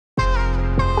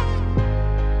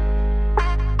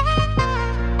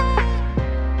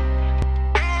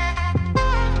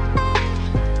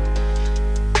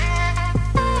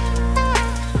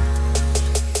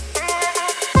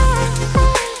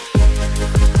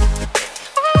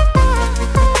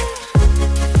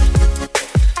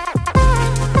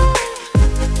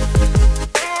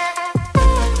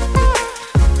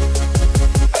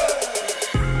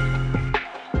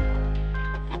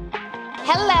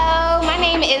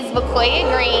Vakoya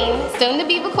Green, soon to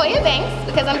be Vakoya Banks,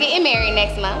 because I'm getting married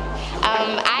next month.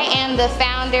 I am the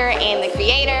founder and the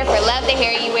creator for Love the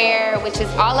Hair You Wear, which is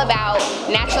all about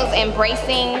naturals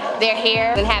embracing their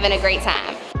hair and having a great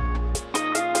time.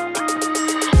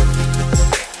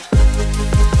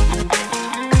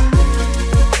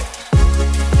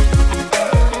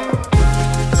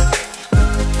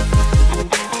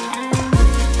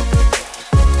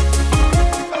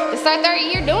 It's our third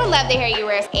year doing Love the Hair You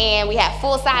Wear, and we have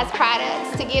full-size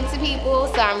products to give to people,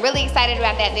 so I'm really excited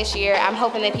about that this year. I'm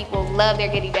hoping that people love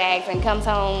their goodie bags and comes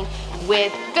home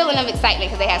with a feeling of excitement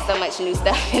because they have so much new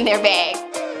stuff in their bags.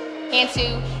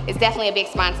 Cantu is definitely a big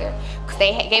sponsor because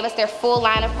they gave us their full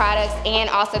line of products and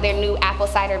also their new apple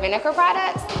cider vinegar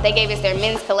products. They gave us their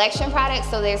men's collection products,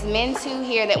 so there's men too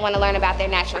here that want to learn about their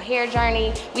natural hair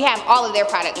journey. We have all of their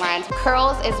product lines.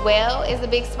 Curls as well is a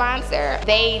big sponsor.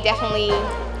 They definitely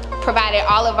provided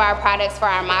all of our products for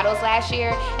our models last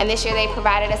year, and this year they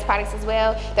provided us products as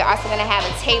well. They're also going to have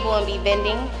a table and be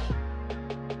vending.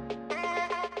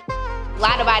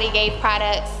 Lotta Body gave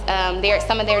products,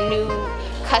 some of their new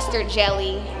custard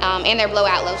jelly and their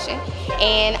blowout lotion.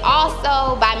 And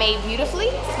also by Made Beautifully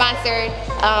sponsored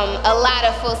a lot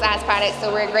of full-size products,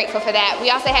 so we're grateful for that.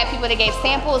 We also had people that gave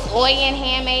samples. Oyen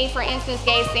Handmade, for instance,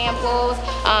 gave samples.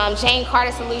 Jane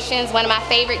Carter Solutions, one of my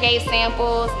favorite, gave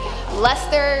samples.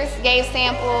 Luster's gave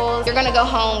samples. You're gonna go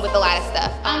home with a lot of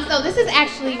stuff. So this is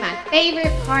actually my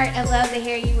favorite part of Love the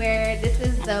Hair You Wear. This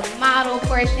is the model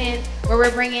portion where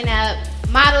we're bringing up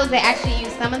models that actually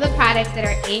use some of the products that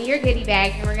are in your goodie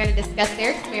bag, and we're gonna discuss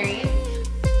their experience.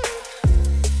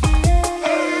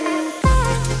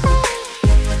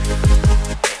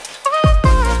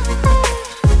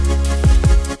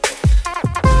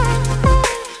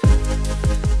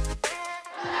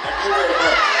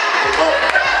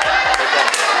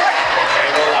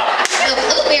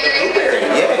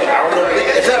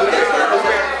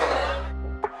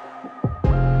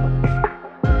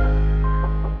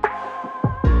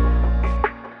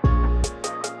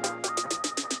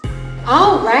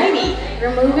 Alrighty,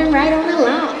 we're moving right on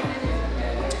along.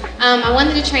 I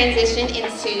wanted to transition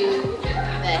into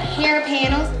the hair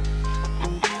panels.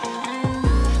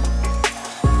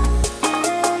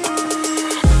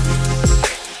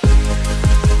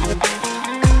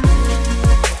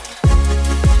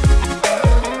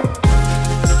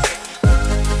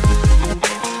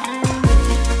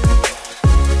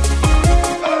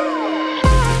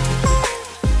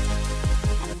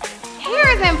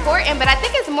 Important, but I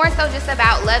think it's more so just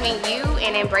about loving you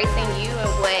and embracing you and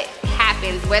what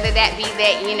happens, whether that be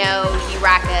that, you know, you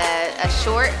rock a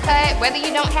short cut, whether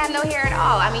you don't have no hair at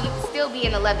all. I mean, you can still be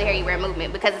in the Love the Hair You Wear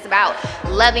movement because it's about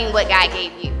loving what God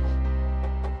gave you.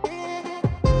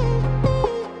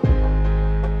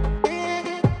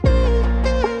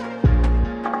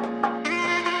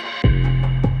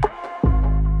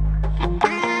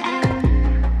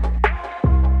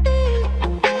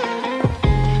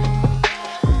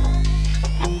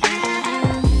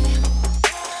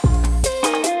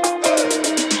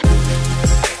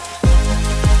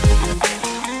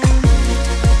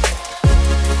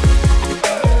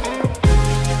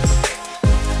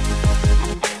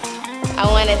 I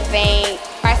want to thank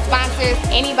our sponsors,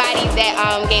 anybody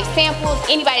that gave samples,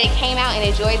 anybody that came out and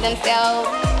enjoyed themselves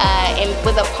and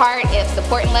was a part of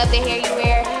supporting Love the Hair You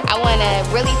Wear. I want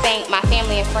to really thank my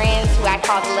family and friends who I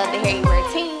call the Love the Hair You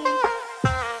Wear team.